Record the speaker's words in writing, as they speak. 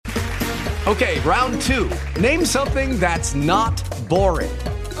Okay, round 2. Name something that's not boring.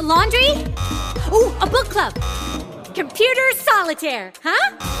 A laundry? Ooh, a book club. Computer solitaire,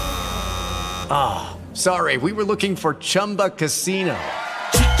 huh? Ah, sorry, we were looking for Chumba Casino.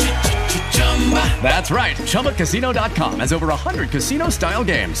 That's right, ChumbaCasino.com has over 100 casino-style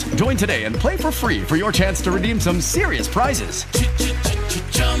games. Join today and play for free for your chance to redeem some serious prizes.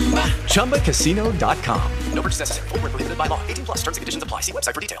 ChumbaCasino.com. No purchase necessary. Void where prohibited by law. 18+ terms and conditions apply. See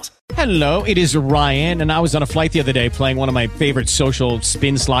website for details. Hello, it is Ryan, and I was on a flight the other day playing one of my favorite social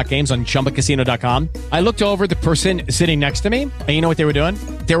spin slot games on ChumbaCasino.com. I looked over at the person sitting next to me, and you know what they were doing?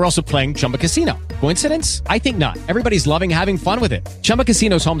 They were also playing Chumba Casino. Coincidence? I think not. Everybody's loving having fun with it. Chumba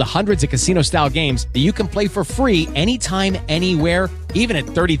Casino is home to hundreds of casino-style games that you can play for free anytime, anywhere, even at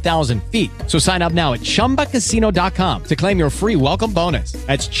 30,000 feet. So sign up now at ChumbaCasino.com to claim your free welcome bonus.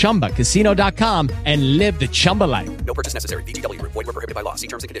 That's ChumbaCasino.com and live the Chumba life. No purchase necessary. VGW. Void where prohibited by law. See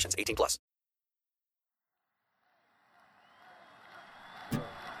terms and conditions. 18+.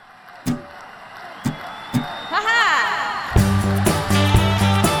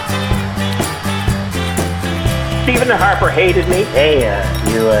 Stephen Harper hated me. Hey,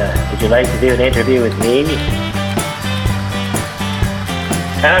 would you like to do an interview with me?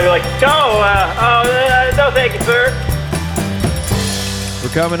 And I'd be like, no, thank you, sir. We're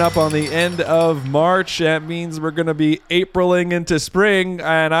coming up on the end of March. That means we're going to be Apriling into spring,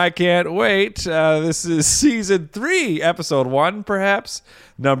 and I can't wait. This is season 3, episode 1, perhaps.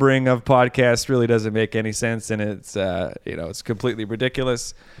 Numbering of podcasts really doesn't make any sense, and it's completely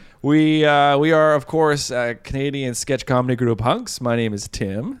ridiculous. We are, of course, a Canadian sketch comedy group, Hunks. My name is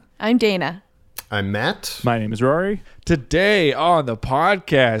Tim. I'm Dana. I'm Matt. My name is Rory. Today on the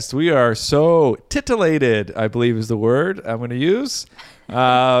podcast, we are so titillated, I believe is the word I'm going to use,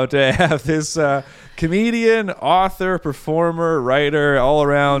 to have this comedian, author, performer, writer,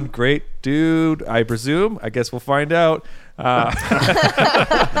 all-around great dude, I presume. I guess we'll find out.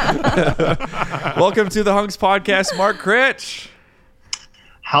 Welcome to the Hunks podcast, Mark Critch.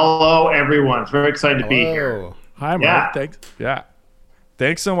 Hello, everyone. It's very excited to be here. Hi, Mark. Yeah. Thanks. Yeah.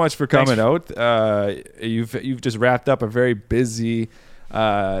 Thanks so much for coming out. You've just wrapped up a very busy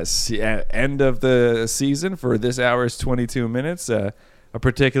end of the season for this hour's 22 minutes. A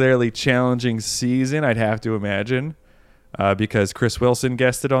particularly challenging season, I'd have to imagine, because Chris Wilson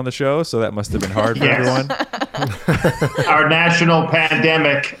guested on the show, so that must have been hard for everyone. Our national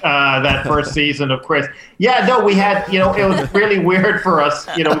pandemic, that first season of Chris. Yeah, no, we had, it was really weird for us,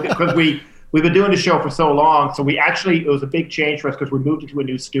 because we've been doing the show for so long. So it was a big change for us because we moved into a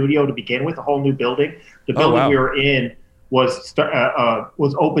new studio to begin with, a whole new building. The building we were in was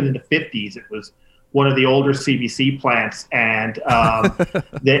opened in the 50s. It was one of the older CBC plants, and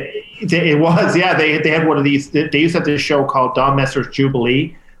they had one of these. They used to have this show called Don Messer's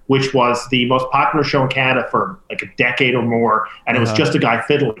Jubilee, which was the most popular show in Canada for like a decade or more, and it was just a guy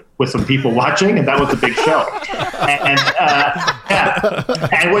fiddling with some people watching, and that was the big show.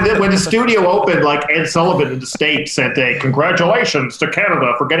 And when the studio opened, like Ed Sullivan in the States sent a "Congratulations to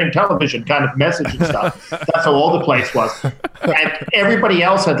Canada for getting television" kind of message and stuff. That's how old the place was, and everybody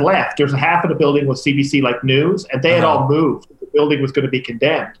else had left. There's half of the building was CBC like news, and they had all moved. The building was going to be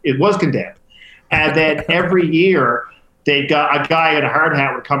condemned. It was condemned, and then every year they got a guy in a hard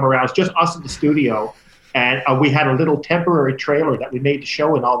hat would come around. It's just us in the studio. And we had a little temporary trailer that we made the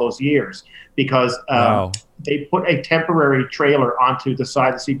show in all those years because they put a temporary trailer onto the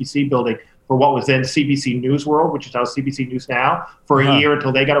side of the CBC building for what was then CBC News World, which is now CBC News Now, for a year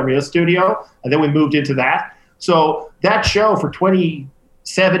until they got a real studio. And then we moved into that. So that show for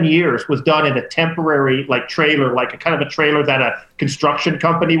 27 years was done in a temporary trailer, like a kind of a trailer that a construction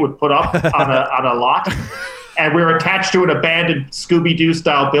company would put up on a lot. And we were attached to an abandoned Scooby-Doo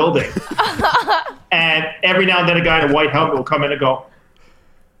style building. And every now and then a guy in a white helmet will come in and go,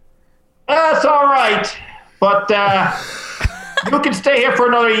 "That's all right, but you can stay here for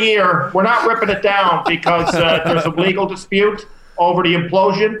another year. We're not ripping it down because there's a legal dispute over the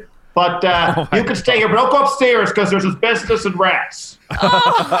implosion. But you can stay here, but don't go upstairs because there's asbestos and rats."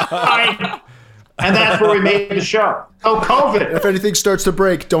 And that's where we made the show. Oh, COVID. If anything starts to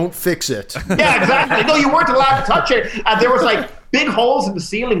break, don't fix it. Yeah, exactly. No, you weren't allowed to touch it. There was big holes in the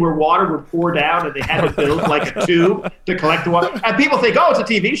ceiling where water would pour down, and they had to build a tube to collect the water. And people think, oh, it's a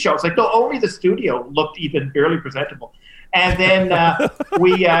TV show. It's like, no, only the studio looked even barely presentable. And then so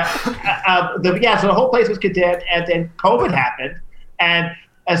the whole place was condemned, and then COVID happened, and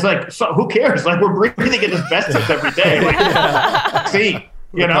it's like, so who cares? We're breathing in asbestos every day. See.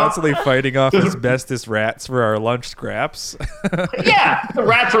 You know, constantly fighting off asbestos rats for our lunch scraps. Yeah, the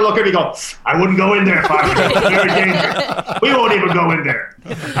rats are looking at me go, I wouldn't go in there if I was very dangerous. We won't even go in there.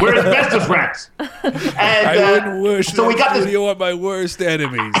 We're asbestos rats. And, I wouldn't wish so we got studio on my worst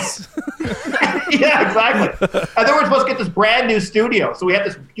enemies. Yeah, exactly. And then we're supposed to get this brand new studio. So we had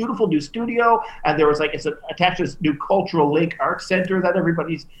this beautiful new studio, and there was like, it's attached to this new Cultural Link Art Center that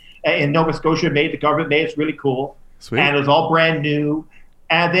everybody's in Nova Scotia made, the government made. It's really cool. Sweet. And it was all brand new.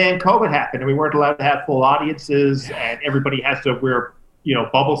 And then COVID happened, and we weren't allowed to have full audiences, and everybody has to wear,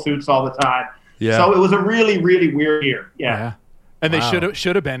 bubble suits all the time. Yeah. So it was a really, really weird year. Yeah. And they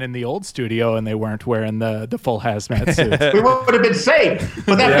should have been in the old studio, and they weren't wearing the full hazmat suits. We would have been safe,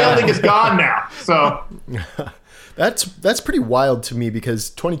 but that building is gone now. So That's pretty wild to me,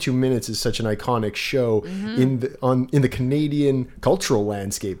 because 22 Minutes is such an iconic show in the Canadian cultural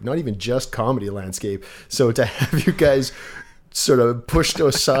landscape, not even just comedy landscape. So to have you guys sort of pushed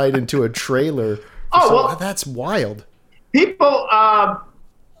aside into a trailer, that's wild. People,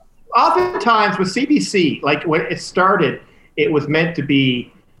 oftentimes with CBC, like when it started, it was meant to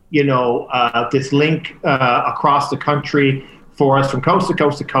be, this link across the country for us from coast to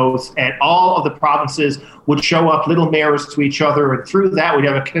coast to coast, and all of the provinces would show up little mirrors to each other, and through that we'd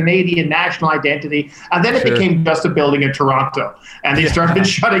have a Canadian national identity. And then it became just a building in Toronto, and they started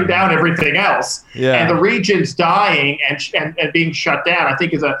shutting down everything else. And the regions dying and being shut down, I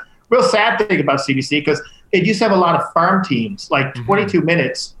think, is a real sad thing about CBC, because it used to have a lot of farm teams. Like 22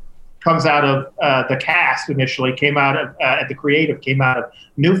 Minutes comes out of the cast initially, came out of the creative, came out of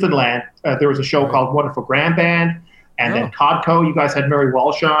Newfoundland. There was a show called Wonderful Grand Band. And then Codco, you guys had Mary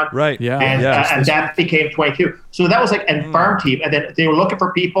Walsh on. Right, yeah. And that became 22. So that was like a farm team. And then they were looking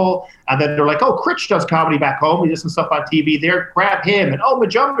for people. And then they're like, oh, Critch does comedy back home. He does some stuff on TV there. Grab him. And,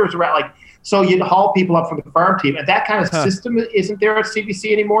 Majunder's around. So you'd haul people up from the farm team. And that kind of system isn't there at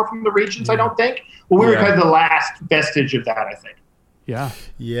CBC anymore from the regions, I don't think. Well, we were kind of the last vestige of that, I think. Yeah.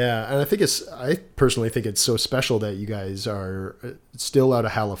 Yeah, and I personally think it's so special that you guys are still out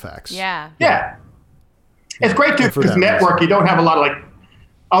of Halifax. Yeah. Yeah. It's great too, because network, you don't have a lot of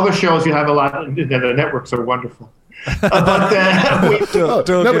other shows. You have a lot. The networks are wonderful. Nobody's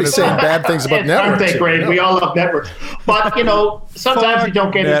saying bad things about networks. Aren't they great? We all love networks, but sometimes you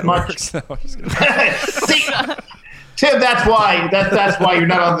don't get as much. See, Tim, that's why you're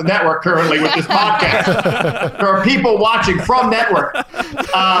not on the network currently with this podcast. There are people watching from network.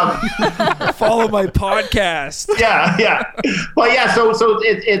 Follow my podcast. Yeah. But yeah, so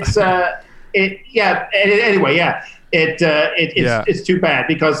it's too bad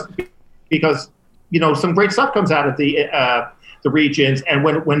because some great stuff comes out of the regions, and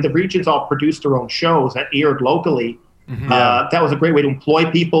when the regions all produced their own shows that aired locally, that was a great way to employ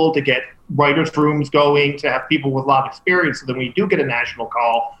people, to get writers' rooms going, to have people with a lot of experience. So then when you do get a national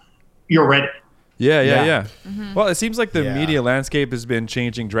call, you're ready. Yeah. Well, it seems like the media landscape has been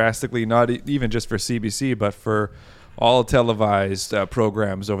changing drastically, not even just for CBC, but for all televised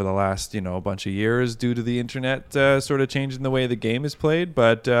programs over the last, bunch of years, due to the internet sort of changing the way the game is played.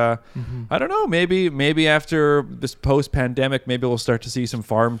 But I don't know, maybe after this post-pandemic, maybe we'll start to see some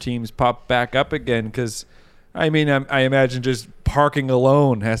farm teams pop back up again, because I imagine just parking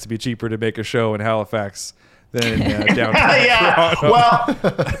alone has to be cheaper to make a show in Halifax than downtown. I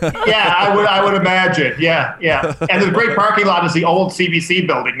would imagine. Yeah. And the great parking lot is the old CBC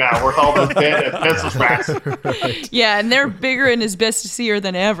building now, with all those business rats. Yeah, and they're bigger and asbestosier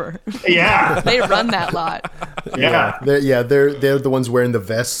than ever. Yeah, they run that lot. Yeah. They're the ones wearing the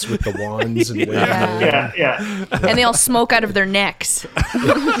vests with the wands and yeah. And they all smoke out of their necks.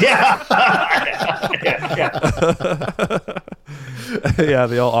 Yeah. Yeah,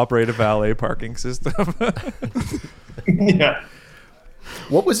 they all operate a valet parking system. Yeah.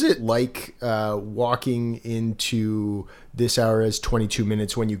 What was it like walking into this hour as 22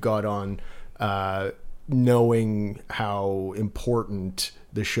 Minutes when you got on, knowing how important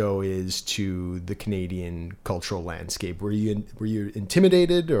the show is to the Canadian cultural landscape? Were you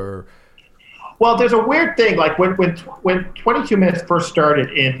intimidated, or? Well, there's a weird thing. Like when 22 Minutes first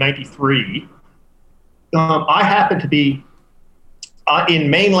started in '93, I happened to be in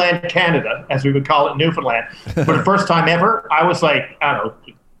mainland Canada, as we would call it, Newfoundland, for the first time ever. I was like, I don't know,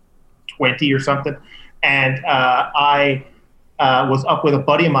 20 or something. And I was up with a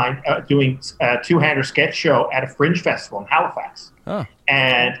buddy of mine doing a two-hander sketch show at a Fringe Festival in Halifax. Oh.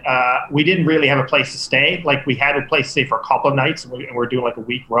 And we didn't really have a place to stay. Like, we had a place to stay for a couple of nights, and we're doing like a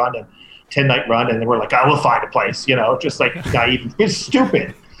week run and 10-night run. And then we're like, we'll find a place, just like naive. It's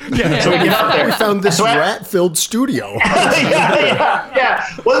stupid. So we get up there. We found this rat-filled studio. yeah.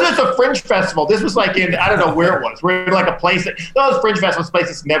 Well, this is a Fringe Festival. This was like in, I don't know where it was. We're in like a place that, those Fringe Festivals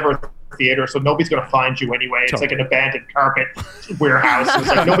places never a theater, so nobody's going to find you anyway. It's like an abandoned carpet warehouse. It's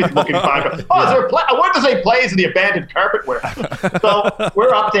like nobody's looking to find you. Oh, is there a play? I wanted to say plays in the abandoned carpet warehouse. So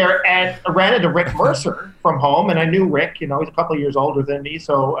we're up there, and I ran into Rick Mercer from home, and I knew Rick. He's a couple of years older than me,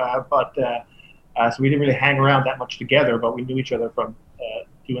 so so we didn't really hang around that much together, but we knew each other from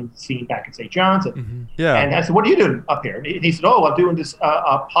doing the scene back in St. John's. And I said, what are you doing up here? And he said, I'm doing this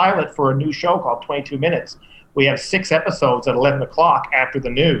a pilot for a new show called 22 Minutes. We have 6 episodes at 11 o'clock after the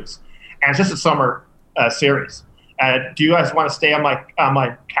news. And it's just a summer series. Do you guys want to stay on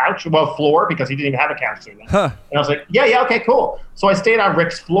my couch? Well, floor, because he didn't even have a couch there then. And I was like, yeah, okay, cool. So I stayed on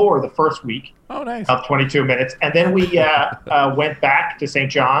Rick's floor the first week of 22 Minutes. And then we went back to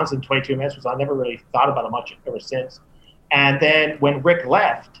St. John's in 22 Minutes, because I never really thought about it much ever since. And then when Rick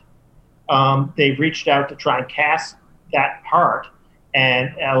left, they reached out to try and cast that part.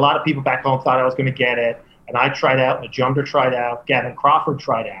 And a lot of people back home thought I was going to get it. And I tried out, Majumdar tried out, Gavin Crawford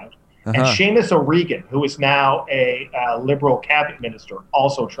tried out. And Seamus O'Regan, who is now a Liberal cabinet minister,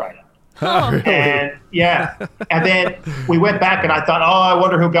 also tried out. Oh, really? And and then we went back, and I thought, I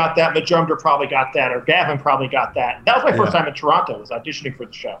wonder who got that. Majumdar probably got that, or Gavin probably got that. And that was my first time in Toronto. I was auditioning for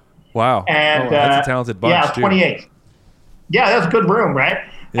the show. Wow. And that's a talented bunch. Yeah, 28. Yeah, that was a good room, right?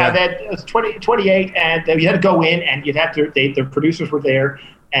 Yeah. And then it was 28, and you had to go in, and you'd have to. The producers were there,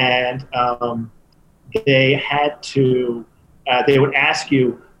 and they had to. They would ask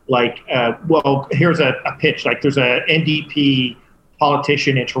you, like, here's a pitch. Like, there's a NDP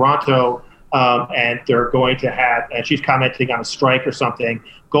politician in Toronto, and they're going to have, and she's commenting on a strike or something.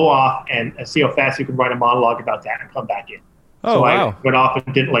 Go off and see how fast you can write a monologue about that and come back in. Oh, so wow. I went off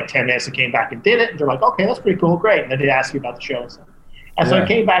and did it like 10 minutes and came back and did it. And they're like, okay, that's pretty cool, great. And then they'd ask you about the show and stuff. And so I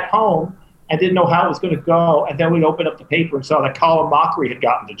came back home and didn't know how it was going to go. And then we opened up the paper and saw that Colin Mockery had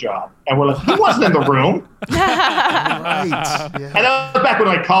gotten the job. And we're like, he wasn't in the room. Right. Yeah. And that was back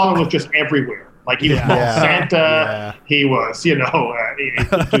when Colin was just everywhere. Like, he was Santa. He was, he was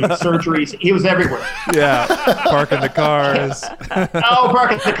doing surgeries. He was everywhere. Yeah, parking the cars.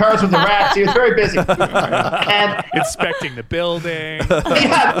 Parking the cars with the rats. He was very busy. And inspecting the building.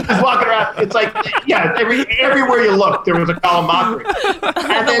 Just walking around. It's like, everywhere you look, there was a Colin Mockery.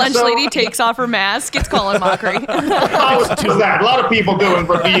 And the lunch lady takes off her mask. It's Colin Mockery. It was that. A lot of people doing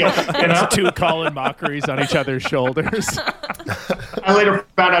reveal. It's 2 Colin Mockeries on each other's shoulders. I later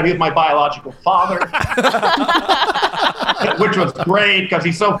found out he was my biological father, which was great because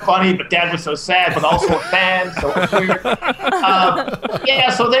he's so funny, but Dad was so sad, but also a fan, so it was weird.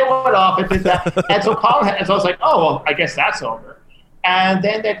 So they went off and did that. And so Colin, and so I was like, I guess that's over. And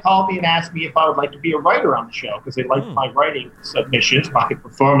then they called me and asked me if I would like to be a writer on the show because they liked my writing submissions, my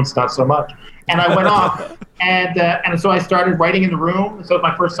performance not so much. And I went off, and so I started writing in the room. So it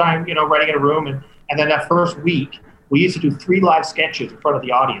was my first time, writing in a room, and then that first week, we used to do 3 live sketches in front of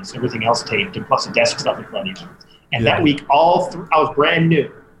the audience, everything else taped, and plus the desk stuff in front of you. And that week, I was brand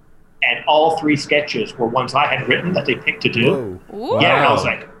new, and all 3 sketches were ones I had written that they picked to do. Wow. Yeah, and I was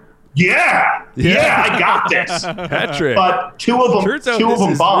like, I got this. Patrick. But 2 of them, Turns out 2 of this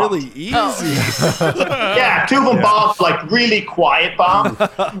them is bombed. really easy. 2 of them bombed, like really quiet bomb,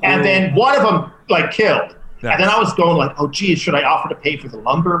 and then one of them like killed. Nice. And then I was going like, should I offer to pay for the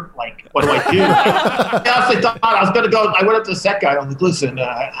lumber? Like, what do I do? I was going to go. I went up to the set guy. I was like, listen,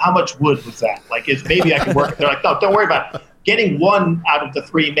 how much wood was that? Like, maybe I can work. They're like, no, don't worry about it. Getting 1 out of the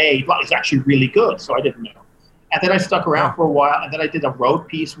 3 made is actually really good. So I didn't know. And then I stuck around for a while. And then I did a road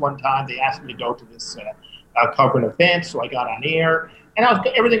piece one time. They asked me to go to this cover an event. So I got on air. And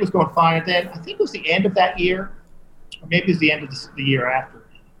everything was going fine. And then I think it was the end of that year. Or maybe it was the end of the year after.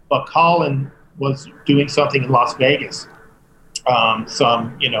 But Colin was doing something in Las Vegas. Who's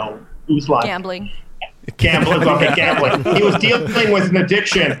like Gambling. Gambling. He was dealing with an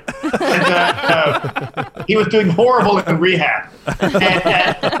addiction. And, he was doing horrible in rehab.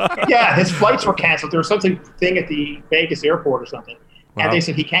 And his flights were canceled. There was something at the Vegas airport or something. Wow. And they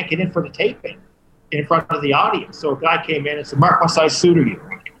said he can't get in for the taping in front of the audience. So a guy came in and said, Mark, what size suit are you? I'm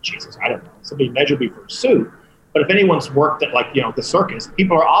like, Jesus, I don't know. Somebody measured me for a suit. But if anyone's worked at the circus,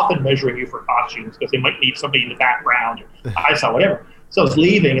 people are often measuring you for costumes because they might need somebody in the background or I saw whatever. So I was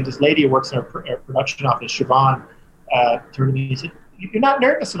leaving, and this lady who works in our production office, Siobhan, turned to me and said, "You're not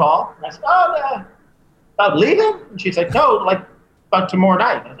nervous at all?" And I said, "Oh, about leaving?" And she's like, "No, like about tomorrow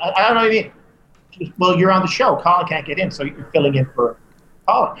night." I don't know what you mean. She goes, "Well, you're on the show. Colin can't get in, so you're filling in for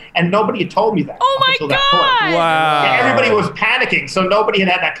Colin. And nobody had told me that. Oh up my until that point. God. Wow. And everybody was panicking, so nobody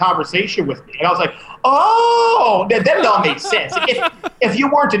had that conversation with me. And I was like, oh, then it all made sense. If you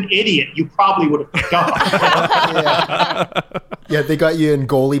weren't an idiot, you probably would have picked up. Yeah, they got you in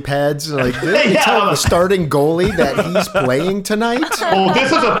goalie pads. Like, didn't you tell the starting goalie that he's playing tonight? Well,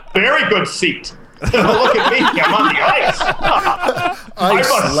 this is a very good seat. Look at me, I'm on the ice. I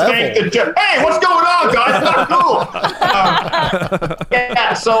must thank the judge. Hey, what's going on, guys? Not cool.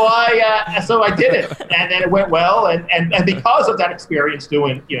 So I did it, and then it went well, and because of that experience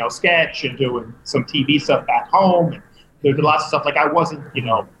doing sketch and doing some TV stuff back home, and there's lots of stuff like I wasn't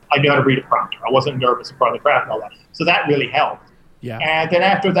I knew how to read a prompter. I wasn't nervous in front of the crowd and all that, so that really helped. Yeah. And then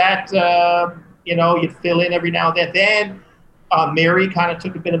after that, you'd fill in every now and then. Then Mary kind of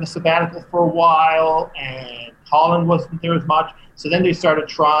took a bit of a sabbatical for a while, and Colin wasn't there as much. So then they started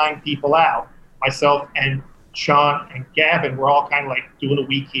trying people out. Myself and Sean and Gavin were all kind of like doing a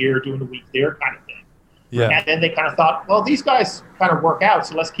week here, doing a week there kind of thing. Yeah. And then they kind of thought, well, these guys kind of work out,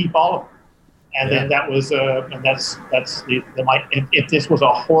 so let's keep all of them. And then that was, and that's if this was a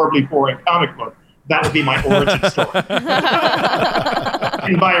horribly boring comic book, that would be my origin story.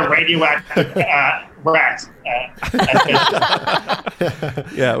 And by a radioactive rat.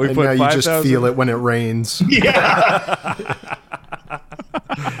 Yeah, we And put now you 5,000. just feel it when it rains. Yeah.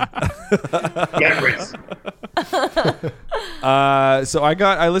 Memories. So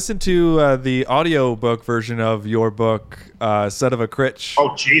I listened to the audiobook version of your book, Son of a Critch.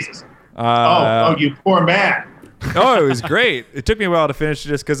 Oh, Jesus. Oh, you poor man. Oh, it was great. It took me a while to finish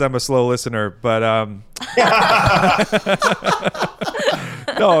just because I'm a slow listener, but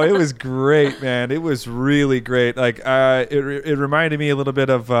no, it was great, man. It was really great. Like it reminded me a little bit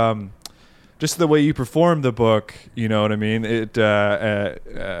of just the way you performed the book. You know what I mean? It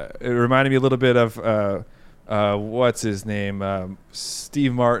reminded me a little bit of what's his name,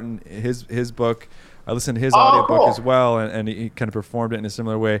 Steve Martin, his book. I listened to his audiobook as well, and he kind of performed it in a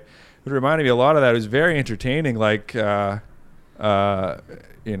similar way. It reminded me a lot of that. It was very entertaining. Like, I was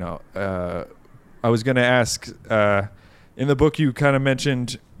going to ask, in the book you kind of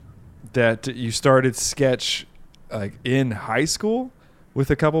mentioned that you started sketch like in high school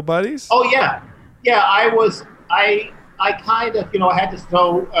with a couple buddies. Oh yeah. Yeah. I kind of, I had to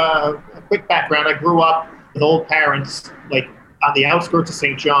throw a quick background. I grew up with old parents, like on the outskirts of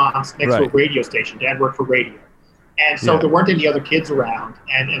St. John's next to a radio station. Dad worked for radio. And so there weren't any other kids around.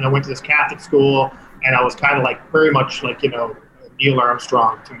 And I went to this Catholic school, and I was kind of like very much like, Neil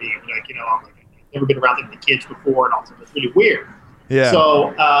Armstrong to me. Like, I'm like, I've never been around the kids before, and also it's really weird. Yeah.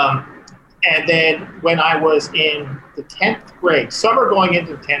 So, and then when I was in the 10th grade, summer going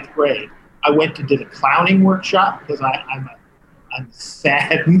into the 10th grade, I went to do the clowning workshop because I'm a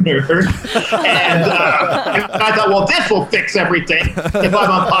sad nerd. And I thought, well, this will fix everything. If I'm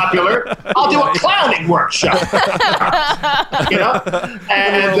unpopular, I'll do a clowning workshop. And you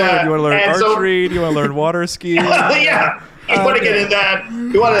want to learn archery? Do you want to learn water skiing? Yeah. You want to get in that.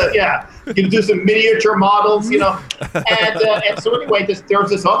 You want to, you can do some miniature models, And so anyway, there was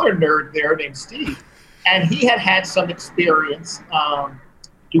this other nerd there named Steve, and he had some experience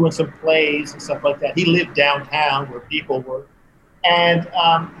doing some plays and stuff like that. He lived downtown where people were. And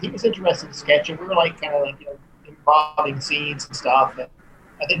he was interested in sketching. We were improvising scenes and stuff. And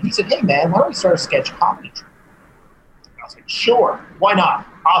then he said, hey, man, why don't we start a sketch comedy troupe? And I was like, sure, why not?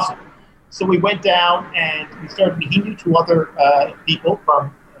 Awesome. So we went down and we started. He knew two other people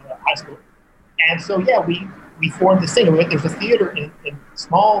from high school. And so, we formed this thing. There's a theater in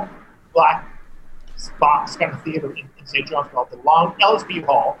small black box kind of theater in St. John's called the LSP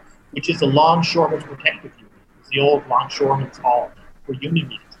Hall, which is the Longshoremen's Protective Union. The old Longshoremen's Hall for union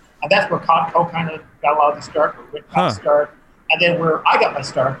meetings. And that's where Cotco kind of got a lot of the start, where Rick got the start. And then where I got my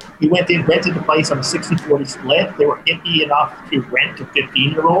start, we went in, rented the place on a 60-40 split. They were hippie enough to rent to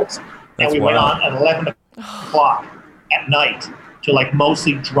 15-year-olds. And we went on at 11 o'clock at night to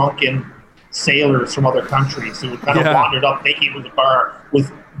mostly drunken sailors from other countries who kind of wandered up naked with a bar with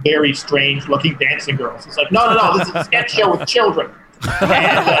very strange-looking dancing girls. It's like, no, this is a sketch show with children.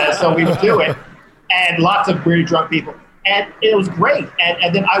 And so we would do it. And lots of really drunk people. And it was great.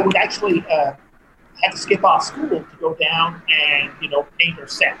 And then I would actually have to skip off school to go down and, paint our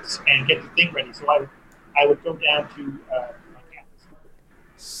sets and get the thing ready. So I would go down to my campus.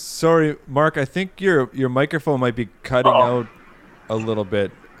 Sorry, Mark, I think your microphone might be cutting out a little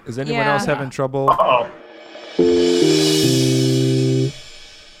bit. Is anyone else having trouble? That's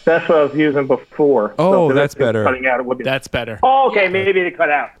what I was using before. Oh, so that's better. Cutting out, That's better. Oh, okay, maybe they cut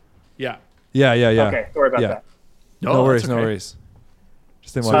out. Yeah. Yeah. Okay, sorry about that. No worries, no worries.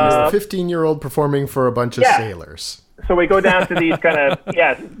 Just didn't So want to it was the 15-year-old performing for a bunch of sailors. So we go down to these kind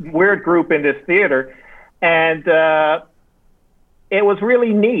of weird group in this theater, and it was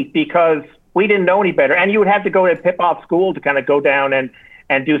really neat because we didn't know any better. And you would have to go to pip off school to kind of go down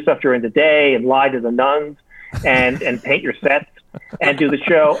and do stuff during the day and lie to the nuns and paint your sets and do the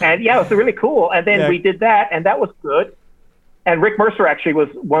show. And it was really cool. And then we did that, and that was good. And Rick Mercer actually was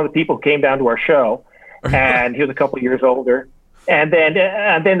one of the people who came down to our show, and he was a couple of years older. And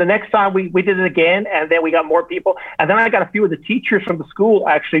then the next time we did it again, and then we got more people. And then I got a few of the teachers from the school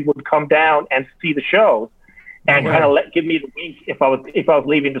actually would come down and see the shows and kind of give me the wink if I was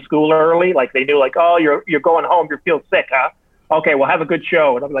leaving the school early. Like they knew, like, oh, you're going home, you feel sick, huh? Okay, well, have a good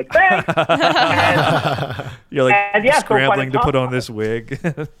show. And I'm like, thanks. You're like scrambling to put on this wig.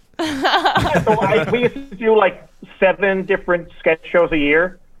 We used to do like 7 different sketch shows a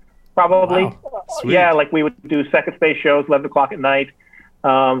year, probably. Wow. Sweet. Yeah, like we would do second space shows, 11 o'clock at night,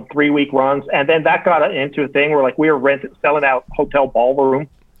 3-week runs. And then that got into a thing where like we were selling out hotel ballroom.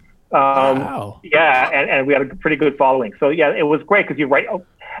 Wow. Yeah, and we had a pretty good following. So yeah, it was great because you write.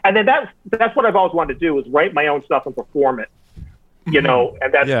 And then that's what I've always wanted to do, is write my own stuff and perform it. You know,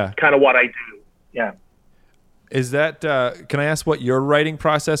 and that's kind of what I do. Yeah. Is that, can I ask what your writing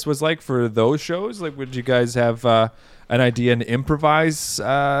process was like for those shows? Like, would you guys have an idea and improvise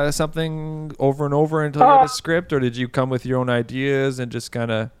something over and over until you had a script, or did you come with your own ideas and just kind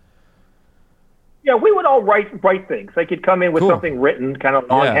of? Yeah, we would all write things. Like you'd come in with something written, kind of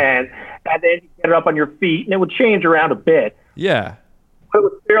longhand, and then you get it up on your feet, and it would change around a bit. Yeah. But it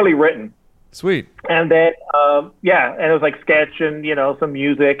was fairly written. Sweet. And then, and it was like sketch and, some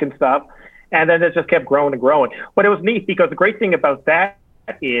music and stuff. And then it just kept growing and growing. But it was neat because the great thing about that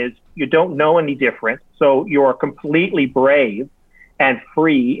is you don't know any different. So you're completely brave and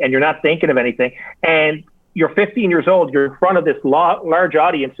free, and you're not thinking of anything. And you're 15 years old. You're in front of this large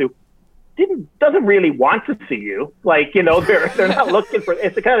audience who doesn't really want to see you. Like, they're not looking for,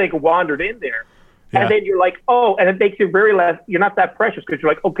 it's kind of like wandered in there. Yeah. And then you're like, oh, and it makes you you're not that precious because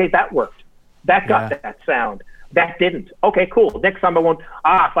you're like, okay, that worked. That got that sound. That didn't. Okay, cool. Next time I won't.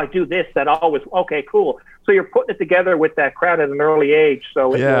 if I do this, that always. Okay, cool. So you're putting it together with that crowd at an early age.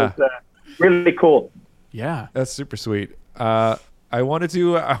 So it was really cool. Yeah, that's super sweet. I wanted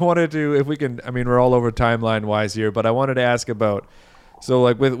to, if we can. I mean, we're all over timeline wise here, but I wanted to ask about. So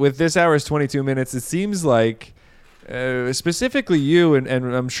like with this hour's 22 minutes, it seems like. Specifically you and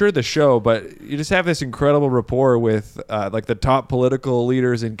I'm sure the show, but you just have this incredible rapport with like the top political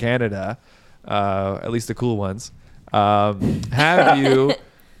leaders in Canada, at least the cool ones. Have you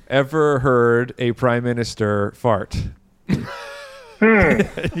ever heard a prime minister fart? You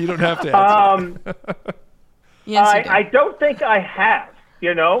don't have to answer. Yes, I don't think I have.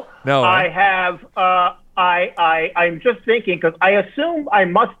 No, I have. I'm just thinking because I assume I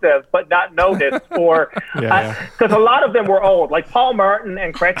must have, but not noticed, or because a lot of them were old. Like Paul Martin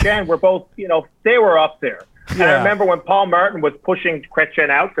and Chrétien were both, they were up there. And I remember when Paul Martin was pushing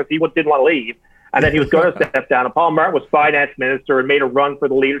Chrétien out because he didn't want to leave, and then he was going to step down. And Paul Martin was finance minister and made a run for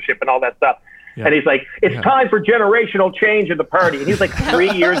the leadership and all that stuff. Yeah. And he's like, it's time for generational change in the party. And he's like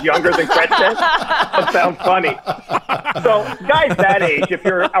 3 years younger than Chrétien. That sounds funny. So guys that age, if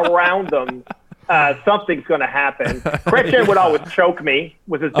you're around them, something's going to happen. Chrétien would always choke me,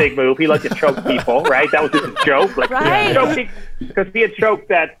 was his big move. He liked to choke people, right? That was his joke. Like, because he had choked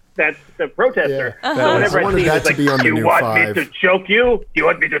the protester. Yeah. So whenever I see him, he's like, do you want me to choke you? Do you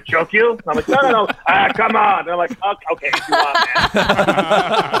want me to choke you? And I'm like, no. Come on. And I'm like, okay, if you want,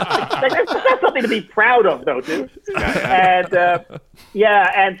 man. That's something to be proud of, though, dude. And,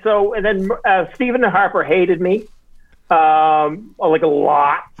 and then Stephen Harper hated me. Like a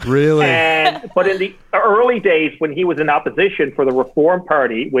lot. Really? But in the early days when he was in opposition for the Reform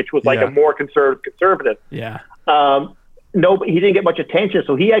Party, which was like a more conservative. Yeah. No, he didn't get much attention.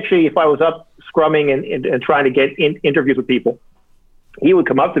 So he actually, if I was up scrumming and trying to get interviews with people, he would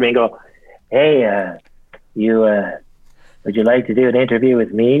come up to me and go, "Hey, would you like to do an interview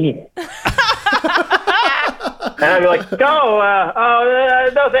with me?" And I'd be like,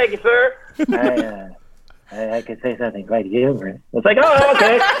 no, thank you, sir. I could say something quite humorous. It's like, oh,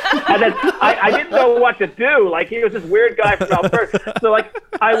 okay. And then I didn't know what to do. Like, he was this weird guy from Alberta. So, like,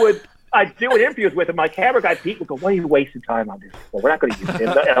 I'd do interviews with him. My camera guy, Pete, would go, "Why are you wasting time on this? Well, we're not going to use him."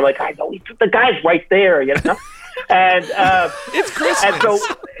 And I'm like, I know, the guy's right there, And it's Christmas. And so,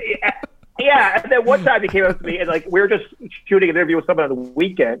 and then one time he came up to me, and, like, we were just shooting an interview with someone on the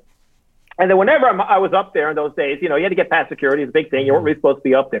weekend. And then whenever I was up there in those days, you had to get past security. It's a big thing. You weren't really supposed to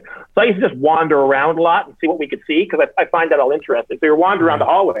be up there. So I used to just wander around a lot and see what we could see because I find that all interesting. So you're wandering around the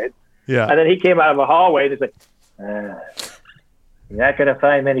hallways. Yeah. And then he came out of a hallway and he's like, "You're not going to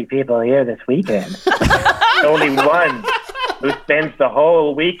find many people here this weekend." only one who spends the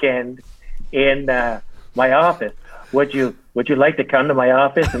whole weekend in my office. Would you like to come to my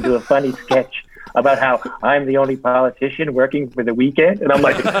office and do a funny sketch about how I'm the only politician working for the weekend? And I'm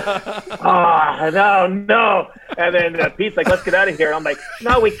like, no. And then Pete's like, let's get out of here. And I'm like,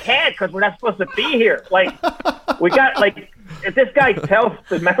 no, we can't because we're not supposed to be here. Like, we got, like, if this guy tells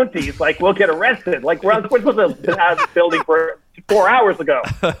the Mounties, like, we'll get arrested. Like, we're supposed to have been out of the building for 4 hours ago.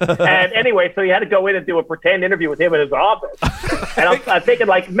 And anyway, so he had to go in and do a pretend interview with him in his office. And I'm thinking,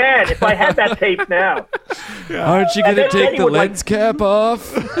 like, man, if I had that tape now. Aren't you going to take the lens cap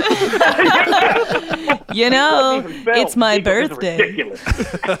off? You know, it's my birthday. Ridiculous.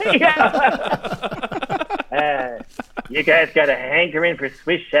 You guys got a hankering for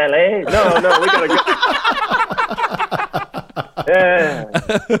Swiss Chalet? No, we got to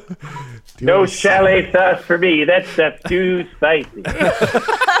go. No chalet sauce for me. That stuff's too spicy.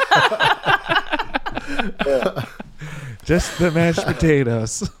 Just the mashed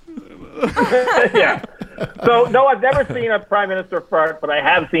potatoes. Yeah. So, no, I've never seen a prime minister fart, but I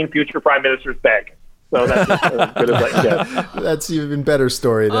have seen future prime ministers beg. So that's as good as I get. That's even better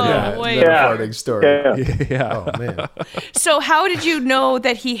story than a farting story. Yeah. Oh, man. So how did you know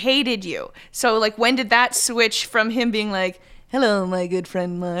that he hated you? So, like, when did that switch from him being like, hello, my good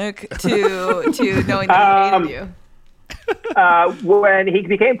friend Mark, to knowing that he hated you? When he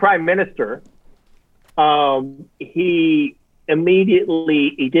became prime minister, he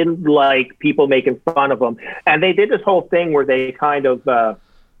immediately didn't like people making fun of him, and they did this whole thing where they kind of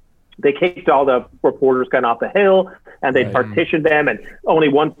they kicked all the reporters kind of off the hill, and they partitioned them, and only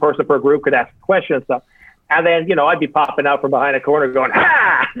one person per group could ask questions and stuff. And then, you know, I'd be popping out from behind a corner going,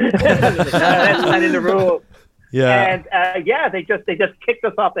 ha! That's not in the rules. Yeah. And they just kicked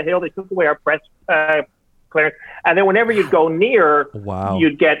us off the hill. They took away our press clearance. And then whenever you'd go near,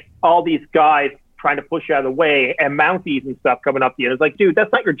 you'd get all these guys trying to push you out of the way, and Mounties and stuff coming up to you. And it's like, dude,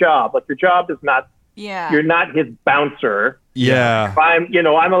 that's not your job. Like, your job is not. Yeah. You're not his bouncer. Yeah.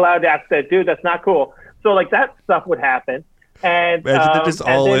 I'm allowed to ask that, dude. That's not cool. So like that stuff would happen. And imagine they're just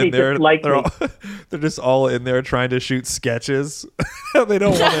all in there. They're just all in there trying to shoot sketches. They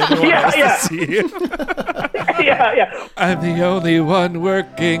don't want anyone else to see it. Yeah. I'm the only one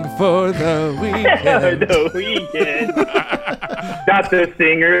working for the weekend. The weekend. Not the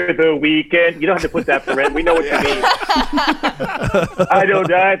singer, the weekend. You don't have to put that for it. We know what you mean.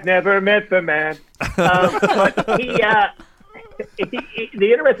 I've never met the man. But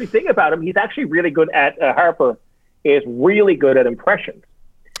the interesting thing about him, he's actually really good at Harper. Is really good at impressions.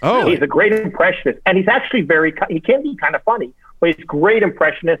 Oh, he's a great impressionist, and he's actually he can be kind of funny, but he's a great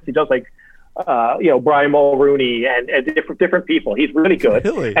impressionist. He does like, Brian Mulrooney and different people. He's really good.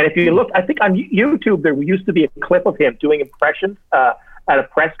 Really? And if you look, I think on YouTube there used to be a clip of him doing impressions at a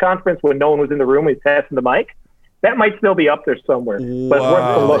press conference when no one was in the room. He's testing the mic. That might still be up there somewhere, but it's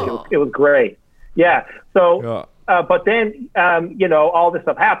worth a look. It was great. Yeah. So. But then, all this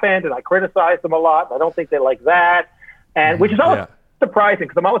stuff happened, and I criticized them a lot. I don't think they like that, and which is always surprising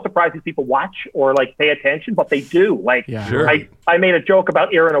because I'm always surprised these people watch or like pay attention, but they do. Like, I made a joke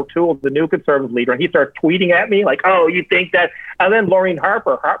about Erin O'Toole, the new Conservative leader, and he started tweeting at me like, "Oh, you think that?" And then Laureen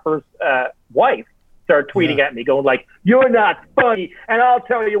Harper's wife, started tweeting at me, going like, "You're not funny," and I'll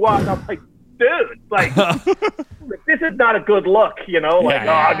tell you what. And I'm like, dude, like, this is not a good look,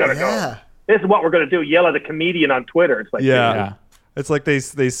 I gotta go. This is what we're going to do, yell at a comedian on Twitter. It's like, It's like they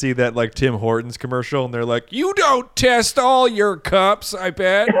see that like Tim Hortons commercial and they're like, you don't test all your cups, I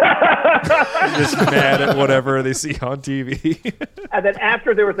bet. Just mad at whatever they see on TV. And then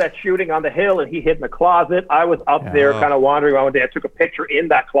after there was that shooting on the hill and he hid in the closet, I was up there kind of wandering around one day. I took a picture in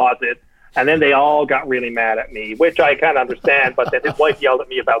that closet, and then they all got really mad at me, which I kind of understand, but then his wife yelled at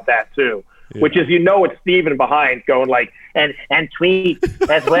me about that too. Yeah. Which is, it's Stephen behind going like, and tweet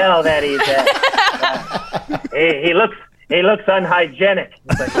as well that he's he looks unhygienic.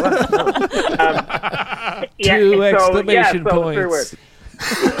 It's like, what? Two exclamation points.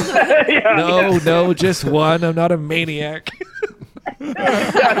 No, just one. I'm not a maniac. Wait,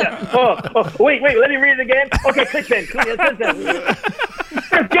 let me read it again. Okay, click then. Get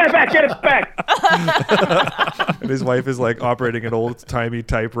it back. And his wife is like operating an old-timey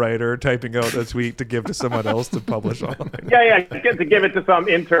typewriter, typing out a tweet to give to someone else to publish online. To give it to some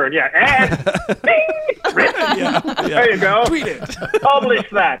intern. And bing, there you go. Tweet it. Publish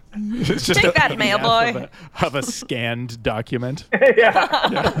that. Take that, mail boy. Of a scanned document.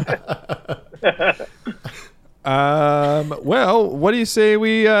 Well, what do you say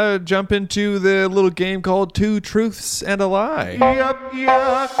we jump into the little game called Two Truths and a Lie?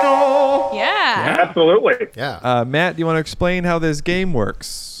 Yeah. Absolutely. Yeah. Matt, do you want to explain how this game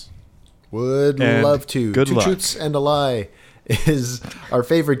works? Would And love to. good Two luck. Truths and a Lie is our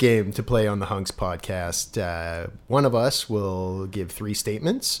favorite game to play on the Hunks podcast. One of us will give 3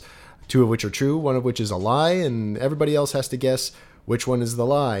 statements, 2 of which are true, 1 of which is a lie, and everybody else has to guess which one is the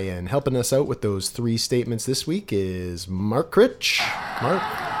lie. And helping us out with those 3 statements this week is Mark Critch. Mark?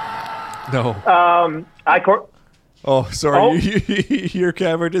 No. Oh, sorry. Oh. Your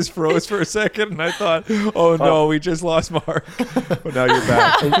camera just froze for a second, and I thought, oh no, we just lost Mark. But now you're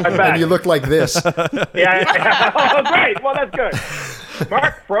back. And, I'm back. and you look like this. Yeah. Oh, great. Well, that's good.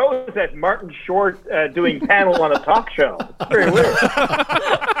 Mark froze at Martin Short doing panel on a talk show. It's very weird.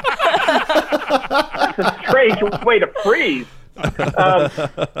 That's a strange way to freeze.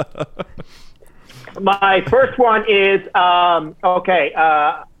 My first one is,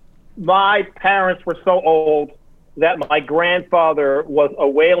 my parents were so old that my grandfather was a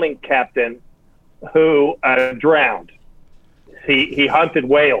whaling captain who drowned. He hunted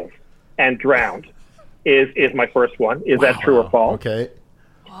whales and drowned. Is my first one. Is that true or false? Okay.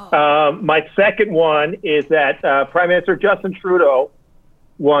 My second one is that Prime Minister Justin Trudeau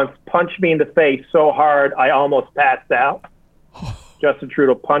once punched me in the face so hard I almost passed out. Justin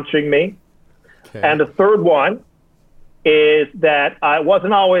Trudeau punching me. Okay. And the third one is that I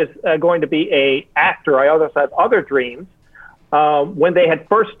wasn't always going to be a actor. I also had other dreams. When they had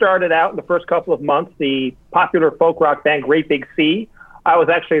first started out in the first couple of months, the popular folk rock band Great Big Sea, I was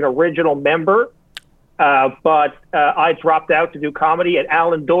actually an original member, but I dropped out to do comedy, and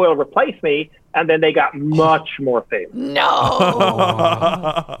Alan Doyle replaced me, and then they got much more famous. No.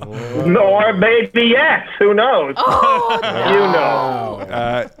 Or maybe yes, who knows? Oh, no. You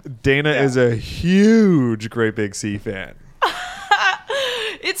know. Dana is a huge Great Big Sea fan.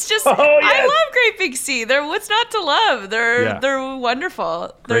 It's just, Oh, yes. I love Great Big Sea. They're what's not to love. They're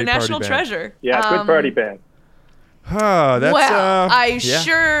wonderful. They're a Great party national band. treasure. Yeah, good party band. That's, well, I yeah.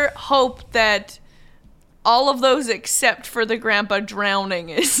 sure hope that all of those except for the grandpa drowning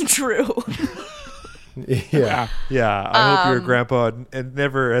is true. Yeah. Yeah, I hope your grandpa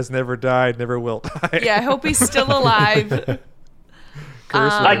has never died, never will die. Yeah, I hope he's still alive.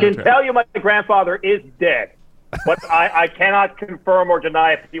 I can tell you my grandfather is dead, but I cannot confirm or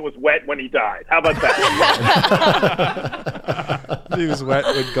deny if he was wet when he died. How about that? He was wet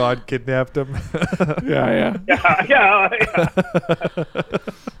when God kidnapped him. Yeah. Yeah.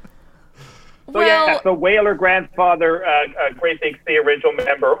 Well, So whaler grandfather, Great Big Sea original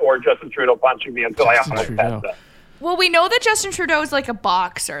member, or Justin Trudeau punching me until I almost passed out. well, we know that Justin Trudeau is like a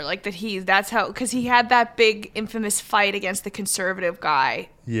boxer, like that because he had that big infamous fight against the conservative guy.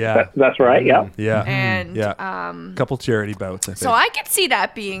 Yeah. That's right. Yeah. Yeah. And yeah. Couple charity bouts, I think. so I could see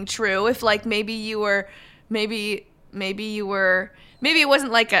that being true if like maybe it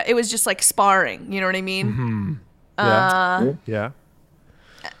wasn't like it was just like sparring, you know what I mean? Yeah. Yeah.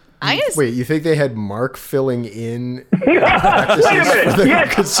 I guess Wait, you think they had Mark filling in Wait a for minute. the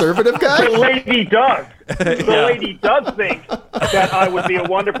Yes, conservative guy? the lady does. The lady does think that I would be a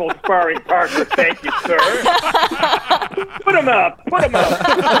wonderful sparring partner. Thank you, sir. Put him up.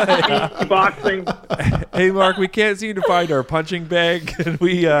 Boxing. Hey, Mark, we can't seem to find our punching bag. Can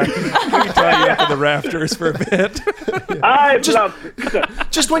we tie you up in the rafters for a bit? I love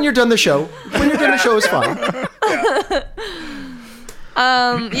Just when you're done the show. When you're done the show is fine.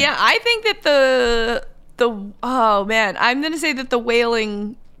 yeah, I think that I'm gonna say that the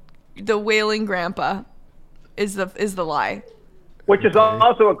wailing grandpa is the lie. Which is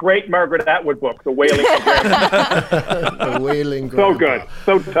also a great Margaret Atwood book, The Wailing Grandpa. The wailing So grandpa. good.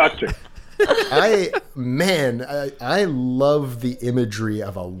 So touching. I love the imagery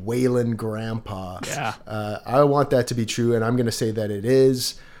of a wailing grandpa. Yeah. I want that to be true, and I'm going to say that it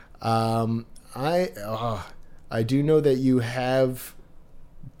is. I do know that you have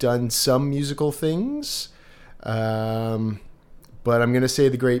done some musical things, but I'm going to say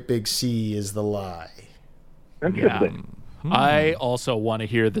the Great Big Sea is the lie. Interesting. I also want to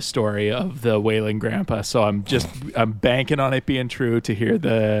hear the story of the wailing grandpa, so I'm banking on it being true to hear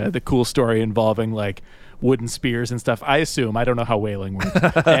the cool story involving like wooden spears and stuff. I don't know how whaling works.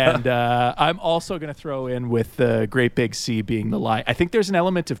 And I'm also going to throw in with the Great Big Sea being the lie. I think there's an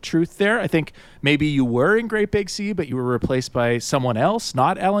element of truth there. I think maybe you were in Great Big Sea, but you were replaced by someone else,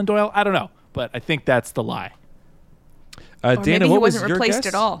 not Alan Doyle. I don't know, but I think that's the lie. Or Dana, maybe he what was wasn't your replaced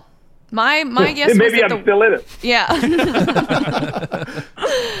guess? at all. My guess was Maybe that I'm still in it. yeah.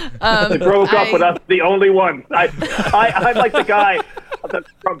 They broke up with us, the only ones. I'm like the guy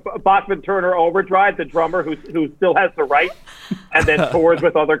from Bachman Turner Overdrive, the drummer who still has the rights and then tours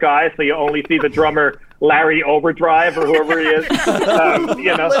with other guys, so you only see the drummer Larry Overdrive or whoever he is.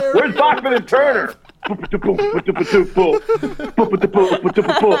 Where's Bachman and Turner?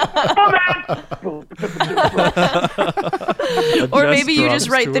 Or maybe you just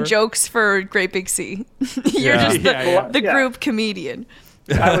write the jokes for Great Big Sea. You're just the group comedian.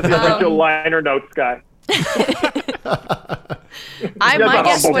 I was the original liner notes guy. My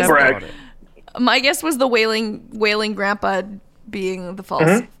guess was the wailing grandpa being the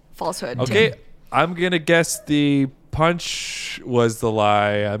falsehood. Okay, I'm gonna guess the punch was the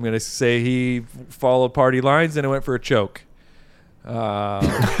lie. I'm gonna say he followed party lines and it went for a choke. So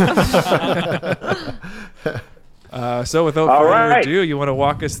without further ado, you want to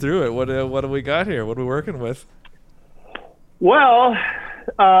walk us through it? What do we got here? What are we working with? Well,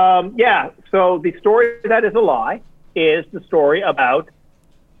 so the story that is a lie is the story about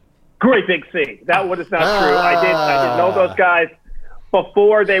Great Big Sea. That one is not true. I did know those guys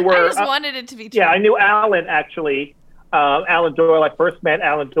before they were. I just wanted it to be true. Yeah, I knew Alan actually. Alan Doyle. I first met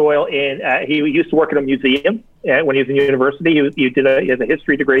Alan Doyle he used to work at a museum when he was in university. He has a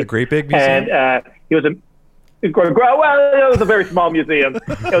history degree. A Great Big Museum. And he was it was a very small museum.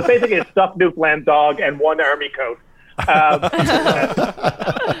 It was basically a stuffed Newfoundland dog and one army coat.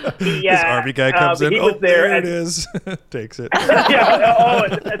 This army guy comes in. He was there it is. Takes it.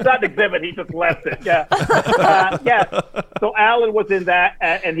 It's not an exhibit. He just left it. So Alan was in that,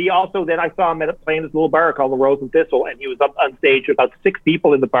 and he also then I saw him playing this little bar called the Rose and Thistle, and he was up on stage with about 6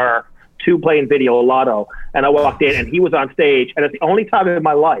 people in the bar, 2 playing video lotto, and I walked in, and he was on stage, and it's the only time in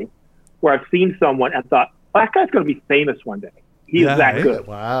my life where I've seen someone and thought, well, that guy's going to be famous one day. He's that good.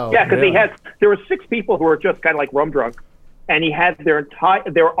 Wow. Yeah, because there were 6 people who were just kind of like rum drunk, and he had they were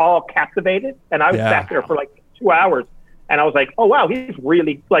all captivated, and I was sat there for like 2 hours, and I was like, oh wow, he was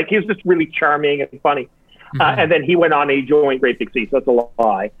just really charming and funny. And then he went on and he joined Great Big Sea, so that's a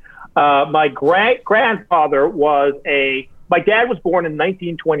lie. My grandfather my dad was born in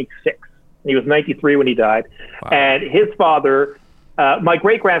 1926. He was 93 when he died. Wow. And his father, my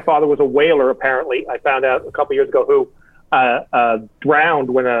great-grandfather was a whaler, apparently. I found out a couple years ago who drowned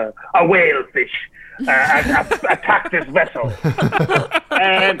when a whalefish attacked his vessel.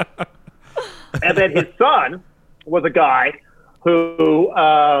 and then his son was a guy who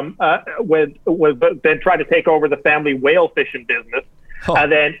was then tried to take over the family whale fishing business. Oh.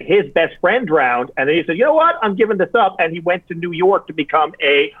 And then his best friend drowned, and then he said, you know what, I'm giving this up. And he went to New York to become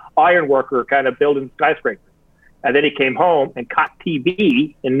a iron worker, kind of building skyscrapers. And then he came home and caught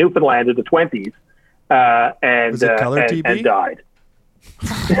TB in Newfoundland in the 20s and died.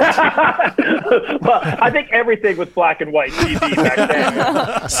 Well, I think everything was black and white TV back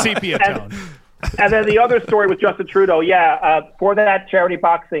then. Sepia tone. And then the other story was Justin Trudeau. For that charity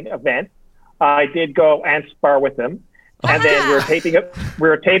boxing event, I did go and spar with him. And then we were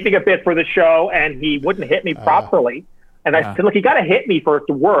taping a bit for the show, and he wouldn't hit me properly. And I said, look, you got to hit me for it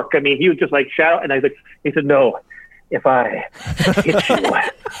to work. I mean, he would just like shout, and he said, no, if I hit you,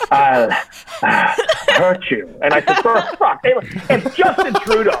 I'll hurt you. And I said, for fuck. If Justin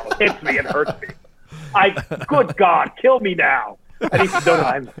Trudeau hits me and hurts me, good God, kill me now. And he said, no,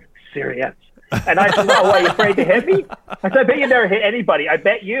 I'm serious. And I said, no, are you afraid to hit me? I said, I bet you never hit anybody. I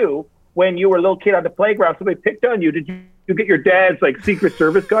bet you, when you were a little kid on the playground, somebody picked on you. Did you get your dad's like Secret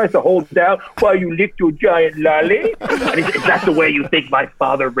Service guys to hold down while you licked your giant lolly? And he said, is that the way you think my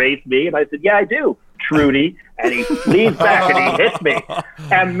father raised me? And I said, yeah, I do, Trudy. And he leans back and he hits me.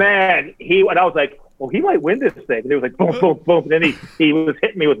 And man, and I was like, well, he might win this thing. And he was like, boom, boom, boom. And then he was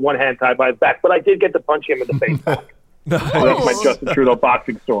hitting me with one hand tied by his back. But I did get to punch him in the face. Nice. So that's my Justin Trudeau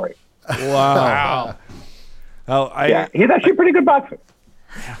boxing story. Wow. He's actually a pretty good boxer.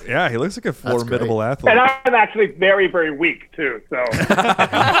 Yeah, he looks like a formidable athlete. And I'm actually very, very weak, too. So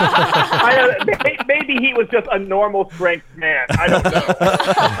maybe he was just a normal strength man. I don't know.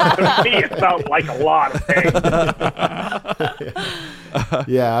 To me, it sounds like a lot of pain.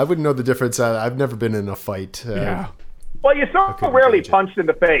 Yeah, I wouldn't know the difference. I've never been in a fight. Well, you're so rarely punched in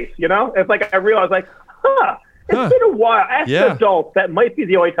the face, you know? It's like I realized, it's been a while. As an adult, that might be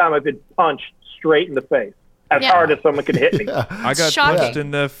the only time I've been punched straight in the face. As hard as someone can hit me. I got punched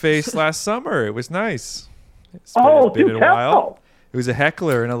in the face last summer. It was nice. It's been a while. It was a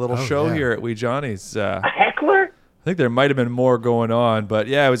heckler in a little show here at Wee Johnny's. A heckler? I think there might have been more going on, but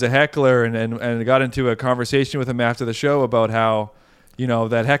yeah, it was a heckler, and I got into a conversation with him after the show about how,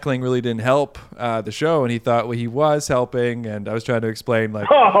 that heckling really didn't help the show, and he thought he was helping, and I was trying to explain that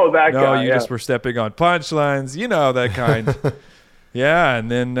guy, just were stepping on punchlines, that kind. Yeah, and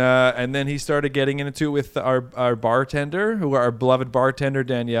then he started getting into it with our bartender, our beloved bartender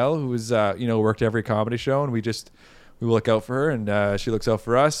Danielle, who was worked every comedy show, and we look out for her, and she looks out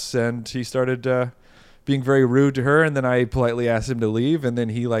for us, and he started being very rude to her, and then I politely asked him to leave, and then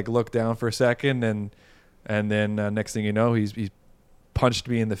he like looked down for a second, and then next thing you know, he punched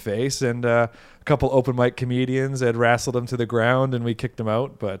me in the face, and a couple open mic comedians had wrestled him to the ground, and we kicked him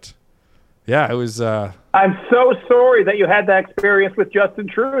out. But yeah, it was. I'm so sorry that you had that experience with Justin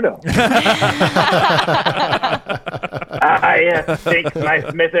Trudeau. I think my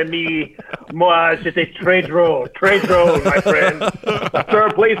Smith and me, moi, c'était très drôle, my friend. Sir,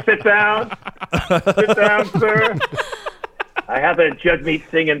 please sit down. Sit down, sir. I have a Jugmeat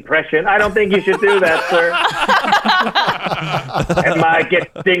Singh impression. I don't think you should do that, sir. Am I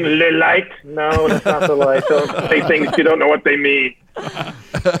getting the light? No, that's not the light. Don't say things you don't know what they mean.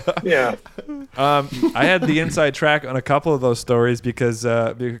 Yeah. I had the inside track on a couple of those stories because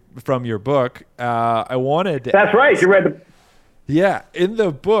from your book, I wanted to That's right. You read the... Yeah. In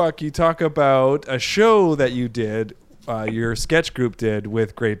the book, you talk about a show that you did, your sketch group did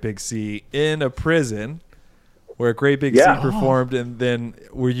with Great Big Sea in a prison where Great Big Sea performed. And then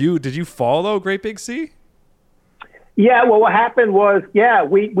did you follow Great Big Sea? Yeah, well, what happened was,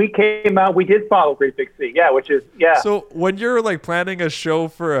 we came out, we did follow Great Big Sea, which is. So when you're like planning a show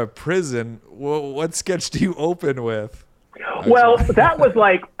for a prison, what sketch do you open with? Well, that was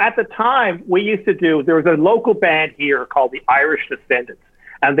like, at the time, there was a local band here called the Irish Descendants,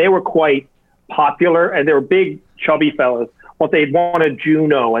 and they were quite popular, and they were big, chubby fellas, but they'd won a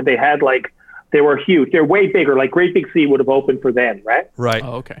Juno, and they had they were huge. They're way bigger, like Great Big Sea would have opened for them, right? Right.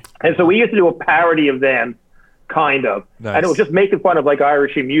 Oh, okay. And so we used to do a parody of them, kind of. Nice. And it was just making fun of like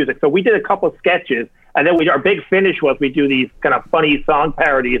Irishy music. So we did a couple of sketches, and then our big finish was we do these kind of funny song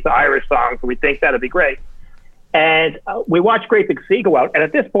parodies, the Irish songs, and we think that'd be great. And we watched Great Big Sea go out, and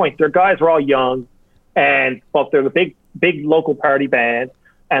at this point, their guys are all young, but they're the big local party band,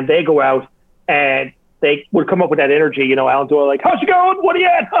 and they go out, and they would come up with that energy, Alan Doyle, like, how's it going? What are you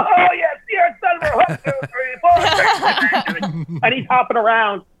at? Oh, yes, Denver. 1, 2, 3, 4. And he's hopping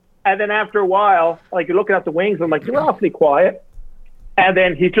around. And then after a while, like, you're looking at the wings, I'm like, you're awfully quiet. And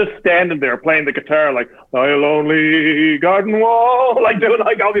then he's just standing there playing the guitar, like, "Thy lonely garden wall," like doing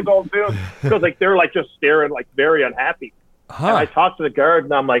like all these old tunes. Because like they're like just staring, like very unhappy. Huh. And I talked to the guard,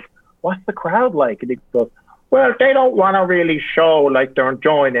 and I'm like, "What's the crowd like?" And he goes, "Well, they don't want to really show like they're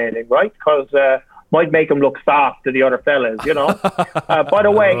enjoying anything, right? Because might make them look soft to the other fellas, By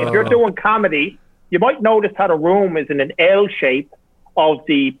the way, if you're doing comedy, you might notice how the room is in an L shape of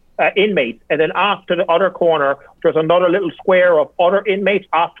the inmates, and then off to the other corner, there's another little square of other inmates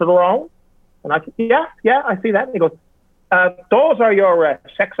off to their own." And I said, yeah, I see that. And he goes, "Those are your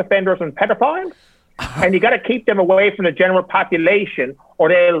sex offenders and pedophiles, and you got to keep them away from the general population, or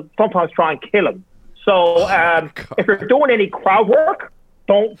they'll sometimes try and kill them. So if you're doing any crowd work,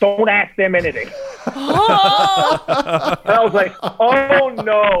 don't ask them anything." And I was like, oh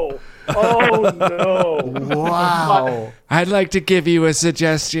no. Wow. I'd like to give you a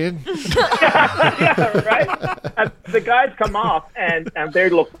suggestion. Yeah, right? And the guys come off, and they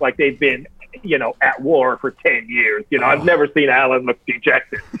look like they've been, at war for 10 years. I've never seen Alan look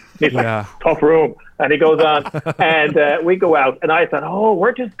dejected. He's like, tough room. And he goes on, and we go out, and I thought,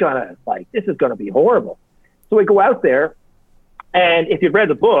 we're just gonna, this is gonna be horrible. So we go out there, and if you've read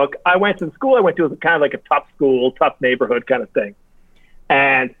the book, I went to the school I went to was kind of like a tough school, tough neighborhood kind of thing.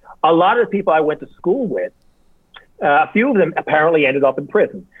 And a lot of the people I went to school with, a few of them apparently ended up in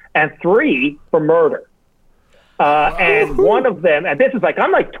prison, and 3 for murder. And one of them, and this is like,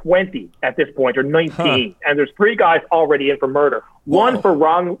 I'm like 20 at this point, or 19, and there's 3 guys already in for murder. One for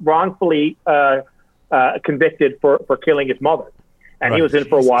wrongfully convicted for killing his mother. And he was in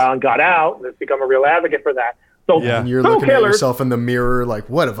for a while and got out, and has become a real advocate for that. So and you're looking at yourself in the mirror like,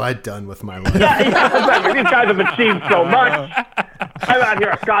 what have I done with my life? Yeah, exactly. These guys have achieved so much. I'm out here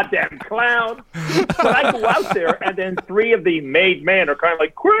a goddamn clown. But I go out there, and then 3 of the made men are kind of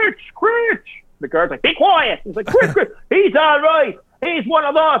like, "Critch. The guard's like, "Be quiet." He's like, "Critch. He's all right. He's one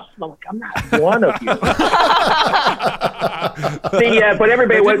of us." And I'm like, "I'm not one of you." But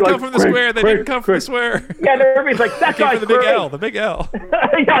everybody went like, from the square. They didn't come from the square. Yeah, everybody's like, "That guy's the great." big L. The big L.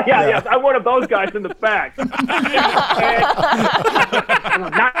 Yeah. I'm one of those guys in the back.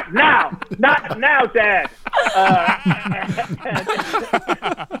 Not now, Dad.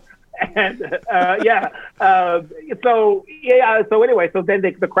 So anyway, so then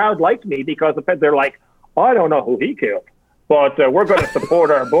the crowd liked me because they're like, "I don't know who he killed, but we're going to support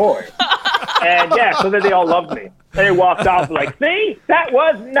our boy." And so then they all loved me. They walked off like, "See, that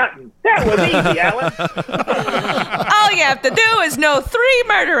was nothing. That was easy, Alan." All you have to do is know 3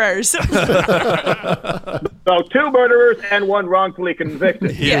 murderers. So 2 murderers and 1 wrongfully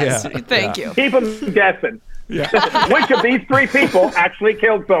convicted. Yes, thank you. Keep them guessing. Which of these three people actually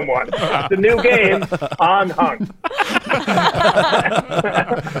killed someone? The new game on Hung.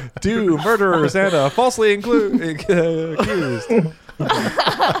 Two murderers and a falsely accused.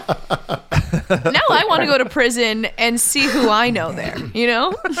 Now I want to go to prison and see who I know there. You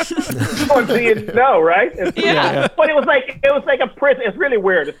know? So you know, right? Yeah. But it was like a prison. It's really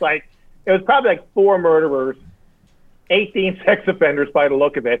weird. It was probably like 4 murderers, 18 sex offenders by the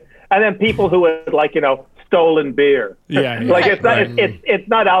look of it, and then people who had stolen beer. Yeah. Like it's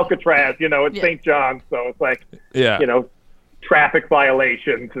not Alcatraz, it's St. John's, so it's like traffic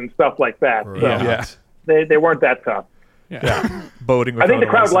violations and stuff like that. So they weren't that tough. Yeah. Boating. I think the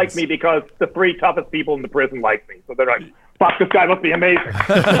crowd liked me because the 3 toughest people in the prison liked me. So they're like, fuck, this guy must be amazing.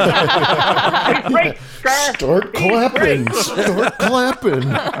 He's great, Scar. Start clapping. Start clapping.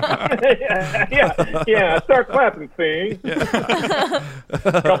 yeah, start clapping, see? A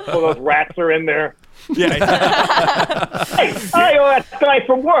couple of those rats are in there. Yeah. Hey, I owe that guy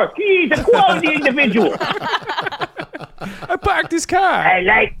from work. He's a quality individual. I parked his car. I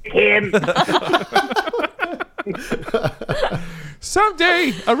like him.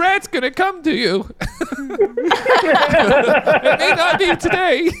 Someday a rat's gonna come to you. It may not be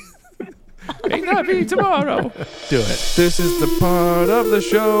today. May not be tomorrow. Do it. This is the part of the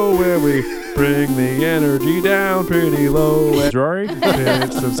show where we bring the energy down pretty low. And Rory?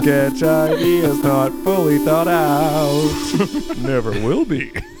 pitch some sketch ideas not fully thought out. Never will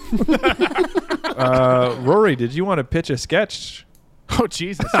be. Rory, did you want to pitch a sketch? Oh,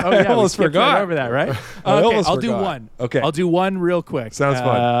 Jesus. Oh, yeah. almost we skipped forgot. right over that, right? I Okay, almost I'll do forgot. one. Okay. I'll do one real quick. Sounds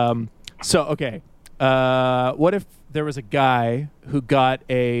fun. What if there was a guy who got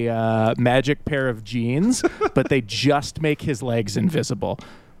a magic pair of jeans, but they just make his legs invisible?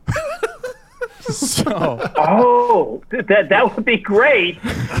 Oh, that would be great.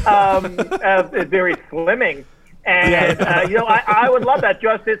 Very slimming. And, I would love that.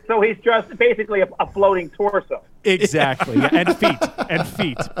 So he's just basically a floating torso. Exactly. Yeah. And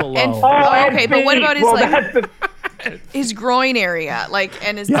feet below. Okay, but what about his groin area,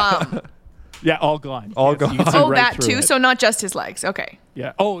 and his bum? Yeah, all gone. All Yes, gone. you can see Oh, right that through too. it. So not just his legs. Okay.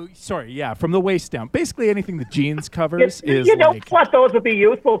 Yeah. Oh, sorry. Yeah, from the waist down. Basically, anything the jeans covers is what those would be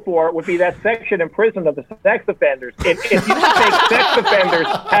useful for would be that section in prison of the sex offenders. If you would make sex offenders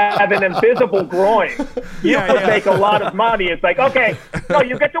have an invisible groin, you would make a lot of money. It's like, okay, so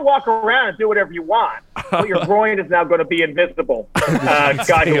you get to walk around and do whatever you want, but your groin is now going to be invisible.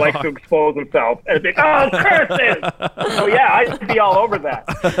 Guy who likes to expose himself. And it's like, curses! So yeah, I'd be all over that.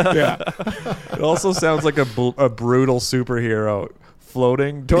 It also sounds like a brutal superhero.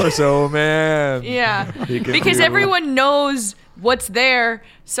 Floating torso man. Yeah, because everyone knows what's there,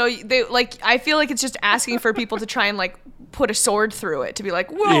 so they I feel like it's just asking for people to try and put a sword through it to be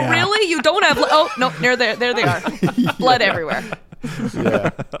like, whoa, really? You don't have? Oh no, there they are, blood everywhere.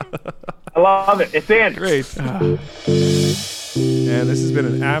 Yeah, I love it. It's in. Great. And this has been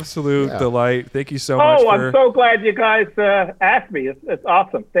an absolute delight. Thank you so much. Oh, I'm so glad you guys asked me. It's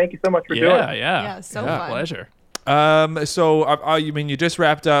awesome. Thank you so much for doing it. Yeah, so fun. Pleasure. So you mean you just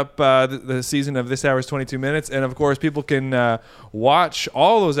wrapped up the season of This Hour's 22 Minutes, and of course people can watch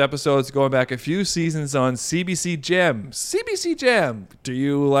all those episodes going back a few seasons on CBC Gem. CBC Gem. Do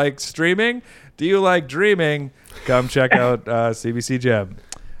you like streaming? Do you like dreaming? Come check out CBC Gem.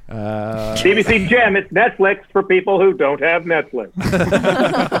 CBC Gem. It's Netflix for people who don't have Netflix.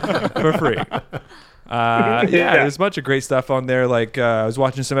 For free. There's a bunch of great stuff on there. I was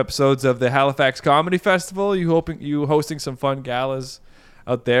watching some episodes of the Halifax Comedy Festival. You hosting some fun galas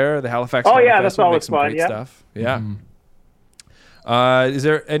out there. The Halifax Comedy that's Festival always makes some fun. great Yeah. stuff. Yeah. Is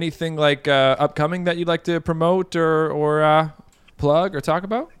there anything upcoming that you'd like to promote or plug or talk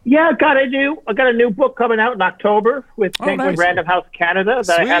about? Yeah, I got a new book coming out in October with nice. Random House Canada that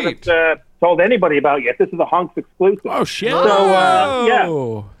Sweet. I haven't told anybody about yet. This is a Hunks exclusive. Oh shit. So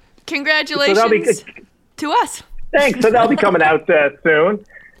yeah. Congratulations to us. Thanks. So that'll be coming out soon.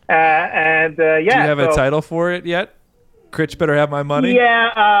 And Do you have a title for it yet? Critch better have my money.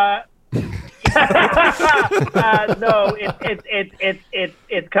 Yeah. No,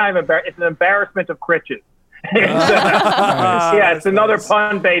 it's kind of it's an embarrassment of Critches. It's another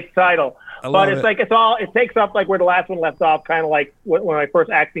pun-based title. But it's it takes up where the last one left off, kind of like one of my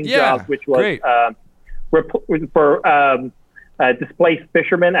first acting jobs, which was for displaced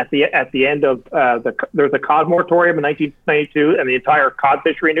fishermen at the end of there's a cod moratorium in 1992, and the entire cod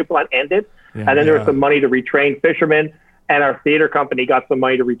fishery in Newfoundland ended. And then there was some money to retrain fishermen, and our theater company got some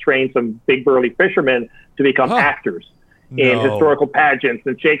money to retrain some big burly fishermen to become actors in historical pageants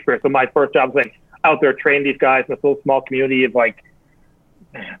and Shakespeare. So my first job was out there training these guys in this little small community of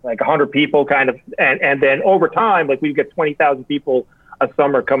like 100 people kind of, and then over time, like we get 20,000 people a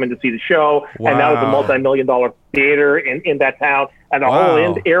summer coming to see the show. Wow. And that was a multi-million-dollar theater in that town. And the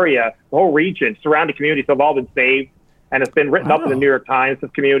whole area, the whole region, surrounding communities have all been saved. And it's been written up in the New York Times,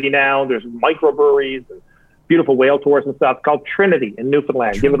 this community now. There's microbreweries and beautiful whale tours and stuff. It's called Trinity in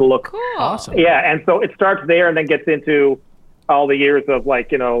Newfoundland. Give it a look. Cool. Awesome. Yeah, and so it starts there and then gets into all the years of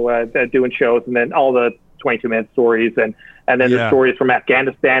doing shows, and then all the 22-minute stories, and then the stories from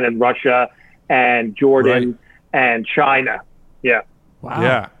Afghanistan and Russia and Jordan and China. Yeah. Wow.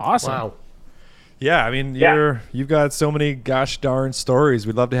 Yeah. Awesome. Wow. Yeah, I mean, you've got so many gosh darn stories.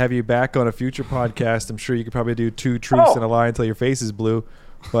 We'd love to have you back on a future podcast. I'm sure you could probably do 2 truths and a lie until your face is blue.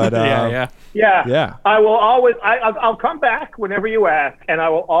 But Yeah. I will always. I'll come back whenever you ask, and I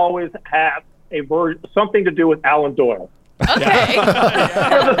will always have something to do with Alan Doyle. Okay.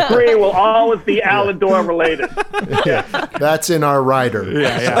 The 3 will always be Alan Doyle related. That's in our rider.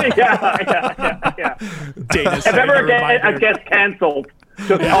 Yeah. Dana If ever I get canceled,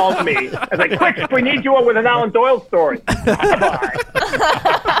 just call me. I was like, quick, we need you with an Alan Doyle story. Bye.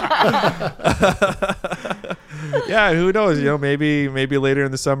 Yeah, who knows? Maybe later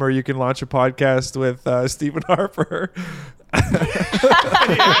in the summer you can launch a podcast with Stephen Harper. Hey,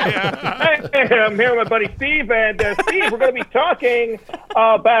 I'm here with my buddy Steve, and Steve, we're going to be talking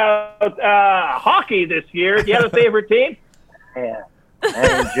about hockey this year. Do you have a favorite team? Yeah,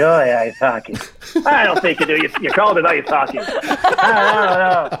 I enjoy ice hockey. I don't think you do. You called it ice hockey.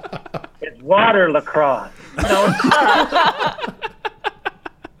 No. It's water lacrosse. No, it's not.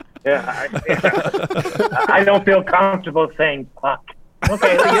 I don't feel comfortable saying puck.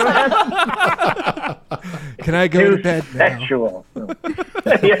 Okay, Can I go to bed now? Sexual.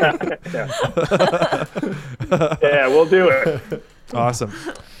 Yeah, we'll do it. Awesome.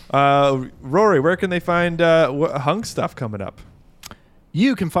 Rory, where can they find Hunk stuff coming up?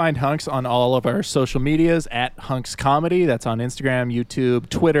 You can find Hunks on all of our social medias at Hunks Comedy. That's on Instagram, YouTube,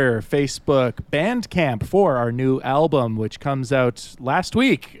 Twitter, Facebook, Bandcamp for our new album, which comes out last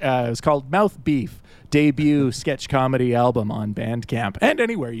week. It's called Mouth Beef, debut sketch comedy album on Bandcamp and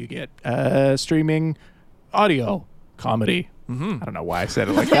anywhere you get streaming audio comedy. I don't know why I said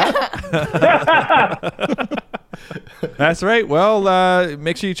it like that. That's right. Well,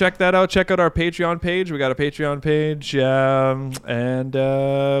 make sure you check that out. Check out our Patreon page. We got a Patreon page, and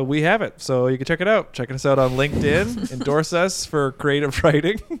we have it. So you can check it out. Check us out on LinkedIn. Endorse us for creative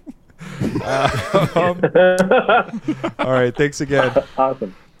writing. All right. Thanks again.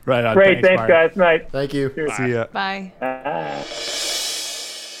 Awesome. Right on. Great. Thanks, Mark. guys. Night. Thank you. See ya. Bye.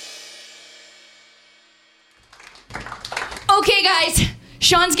 Okay, guys.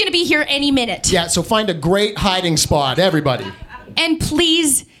 Sean's gonna be here any minute. Yeah, so find a great hiding spot, everybody. And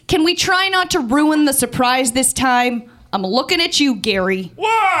please, can we try not to ruin the surprise this time? I'm looking at you, Gary.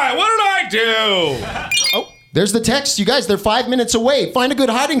 Why? What did I do? Oh, there's the text. You guys, they're 5 minutes away. Find a good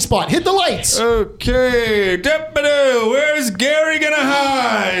hiding spot. Hit the lights. Okay, Deputy, where's Gary gonna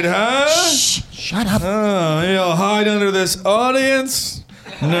hide, huh? Shh, shut up. Oh, he'll hide under this audience?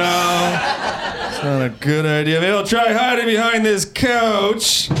 No, it's not a good idea. Maybe I'll try hiding behind this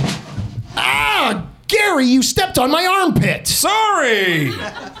couch. Ah, Gary, you stepped on my armpit. Sorry.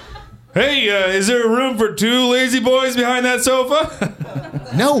 Hey, is there room for 2 lazy boys behind that sofa?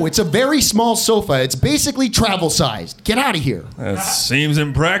 No, it's a very small sofa. It's basically travel-sized. Get out of here. That seems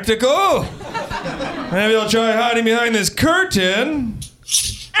impractical. Maybe I'll try hiding behind this curtain.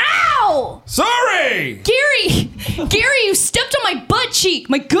 Ow! Sorry! Gary, you stepped on my butt cheek,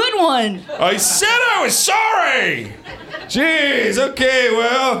 my good one. I said I was sorry! Jeez, okay,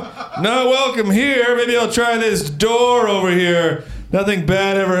 well, not welcome here. Maybe I'll try this door over here. Nothing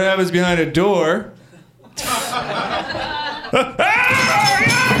bad ever happens behind a door. Shut up,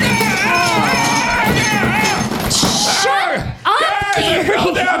 Gary.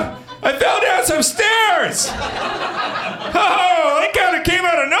 I fell down some stairs! Oh, they kind of came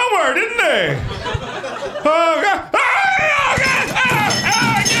out of nowhere, didn't they? Oh, God.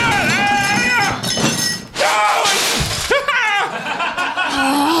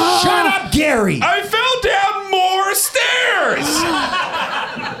 Shut up, Gary. I fell down more stairs!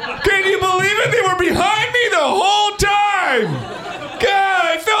 Can you believe it? They were behind me the whole time! God,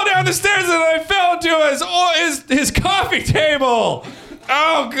 I fell down the stairs and I fell into his coffee table!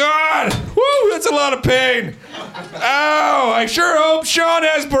 Oh, God! Woo, that's a lot of pain! Ow! I sure hope Sean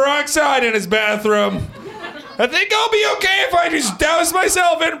has peroxide in his bathroom. I think I'll be okay if I just douse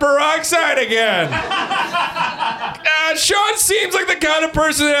myself in peroxide again. Sean seems like the kind of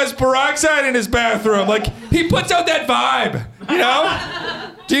person that has peroxide in his bathroom. Like, he puts out that vibe, you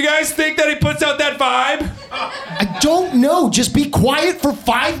know? Do you guys think that he puts out that vibe? I don't know. Just be quiet for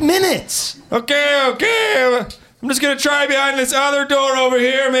 5 minutes. Okay. I'm just gonna try behind this other door over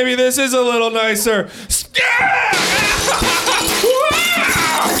here. Maybe this is a little nicer.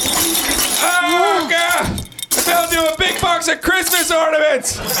 Oh, God. I fell into a big box of Christmas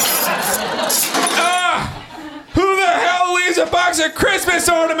ornaments. Who the hell leaves a box of Christmas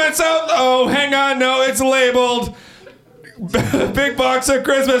ornaments out? Oh, hang on. No, it's labeled. Big box of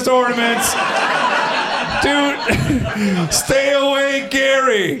Christmas ornaments. Dude, stay away,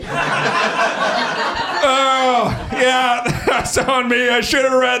 Gary. Oh, yeah, that's on me. I should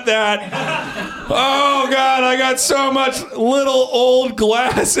have read that. Oh, God, I got so much little old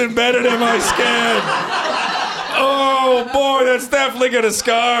glass embedded in my skin. Oh, boy, that's definitely going to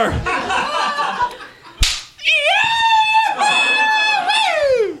scar.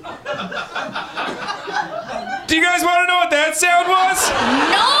 Do you guys want to know what that sound was?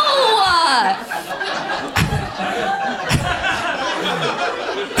 No!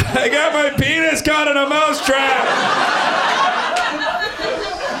 I got my penis caught in a mousetrap.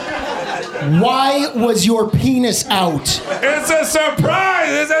 Why was your penis out? It's a surprise,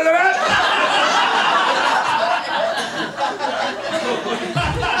 isn't it?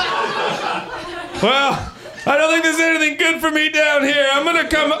 Well, I don't think there's anything good for me down here. I'm gonna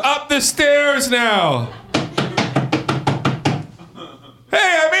come up the stairs now. Hey,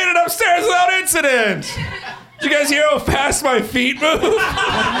 I made it upstairs without incident. Did you guys hear how fast my feet move?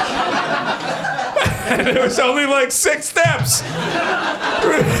 And it was only like 6 steps.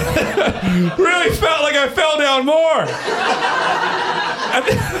 Really felt like I fell down more.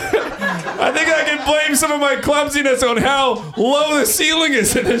 I think I can blame some of my clumsiness on how low the ceiling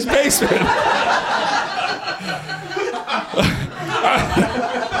is in this basement.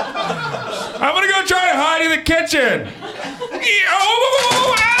 I'm gonna go try to hide in the kitchen.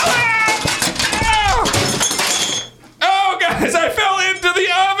 Oh, guys, I fell into the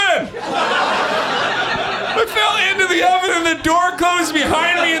oven. I fell into the oven and the door closed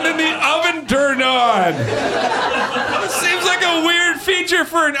behind me and then the oven turned on. It seems like a weird feature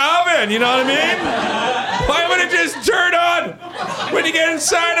for an oven, you know what I mean? Why would it just turn on when you get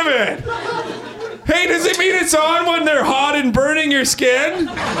inside of it? Hey, does it mean it's on when they're hot and burning your skin?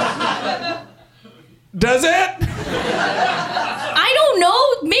 Does it? I don't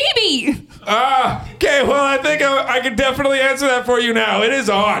know. Maybe. Okay, well, I think I can definitely answer that for you now. It is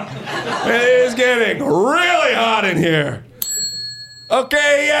on. It is getting really hot in here.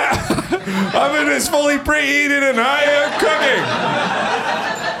 Okay, yeah. Oven is fully preheated and I am cooking.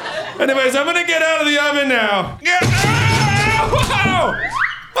 Anyways, I'm gonna get out of the oven now. Yeah. Whoa!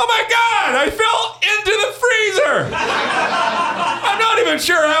 Oh my God, I fell into the freezer. I'm not even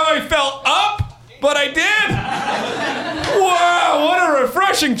sure how I fell up, but I did. Wow, what a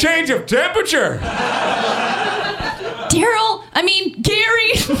refreshing change of temperature.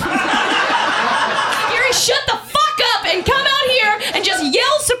 Gary. Gary, shut the fuck up and come out here and just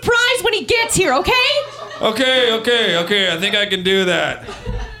yell surprise when he gets here, okay? Okay, I think I can do that.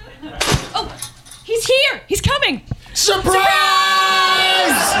 Oh, he's here. He's coming. Surprise!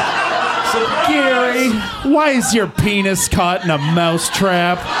 Gary, why is your penis caught in a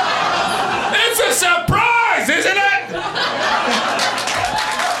mousetrap? It's a surprise, isn't it?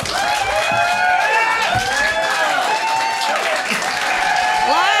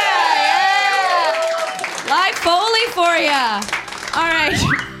 Live Foley for ya. All right.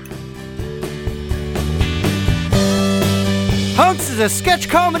 Hunks is a sketch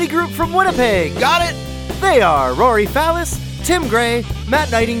comedy group from Winnipeg. Got it? They are Rory Fallis, Tim Gray,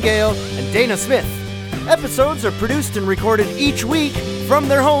 Matt Nightingale, and Dana Smith. Episodes are produced and recorded each week from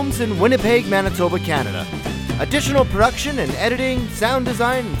their homes in Winnipeg, Manitoba, Canada. Additional production and editing, sound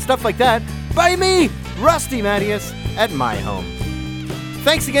design, and stuff like that by me, Rusty Mattias, at my home.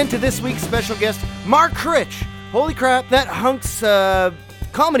 Thanks again to this week's special guest, Mark Critch. Holy crap, that Hunks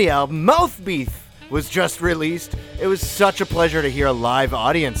comedy album, Mouthbeat, was just released. It was such a pleasure to hear a live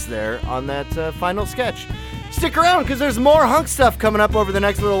audience there on that final sketch. Stick around, because there's more Hunk stuff coming up over the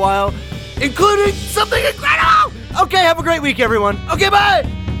next little while, including something incredible! Okay, have a great week, everyone. Okay, bye!